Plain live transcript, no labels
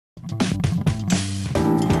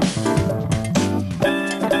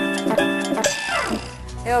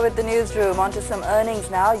Here with the newsroom, on to some earnings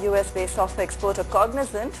now. US-based software exporter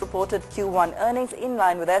Cognizant reported Q1 earnings in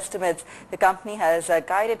line with estimates. The company has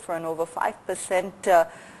guided for an over 5%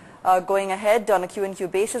 going ahead on a Q&Q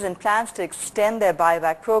basis and plans to extend their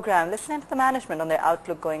buyback program. Listen to the management on their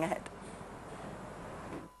outlook going ahead.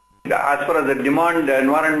 As far as the demand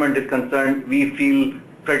environment is concerned, we feel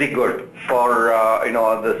pretty good for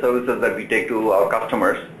the services that we take to our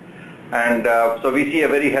customers. And so we see a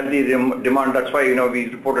very healthy demand. That's why we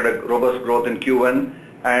reported a robust growth in Q1,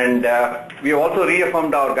 and we also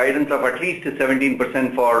reaffirmed our guidance of at least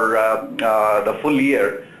 17% for the full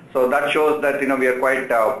year. So that shows that we are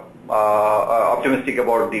quite optimistic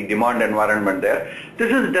about the demand environment there.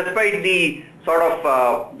 This is despite the sort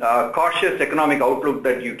of cautious economic outlook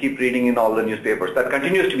that you keep reading in all the newspapers. That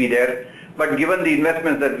continues to be there. But given the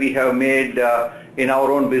investments that we have made in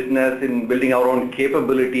our own business, in building our own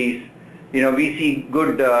capabilities, we see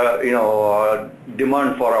good,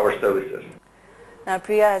 demand for our services. Now,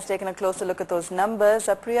 Priya has taken a closer look at those numbers.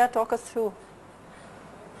 Priya, talk us through.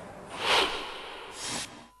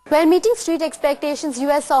 While meeting street expectations,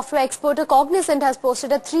 US software exporter Cognizant has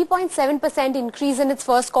posted a 3.7% increase in its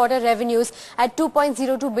first quarter revenues at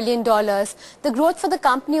 $2.02 billion. The growth for the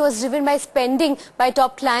company was driven by spending by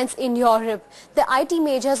top clients in Europe. The IT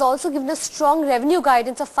major has also given a strong revenue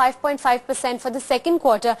guidance of 5.5% for the second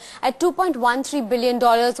quarter at $2.13 billion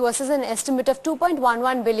versus an estimate of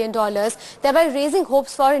 $2.11 billion, thereby raising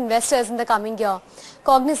hopes for investors in the coming year.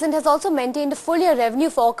 Cognizant has also maintained a full-year revenue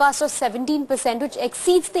forecast of 17%, which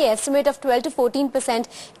exceeds the estimate of 12 to 14%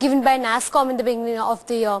 given by NASSCOM in the beginning of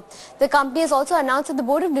the year. The company has also announced that the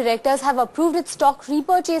board of directors have approved its stock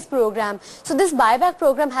repurchase program. So this buyback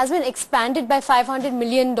program has been expanded by $500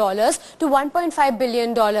 million to $1.5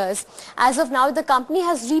 billion. As of now, the company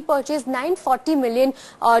has repurchased $940 million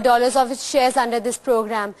of its shares under this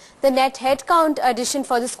program. The net headcount addition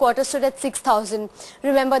for this quarter stood at 6,000.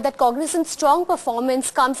 Remember that Cognizant's strong performance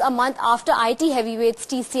comes a month after IT heavyweights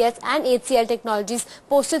TCS and HCL Technologies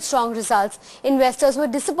posted strong results. Investors were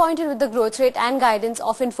disappointed with the growth rate and guidance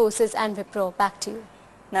of Infosys and Wipro. Back to you.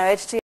 Now,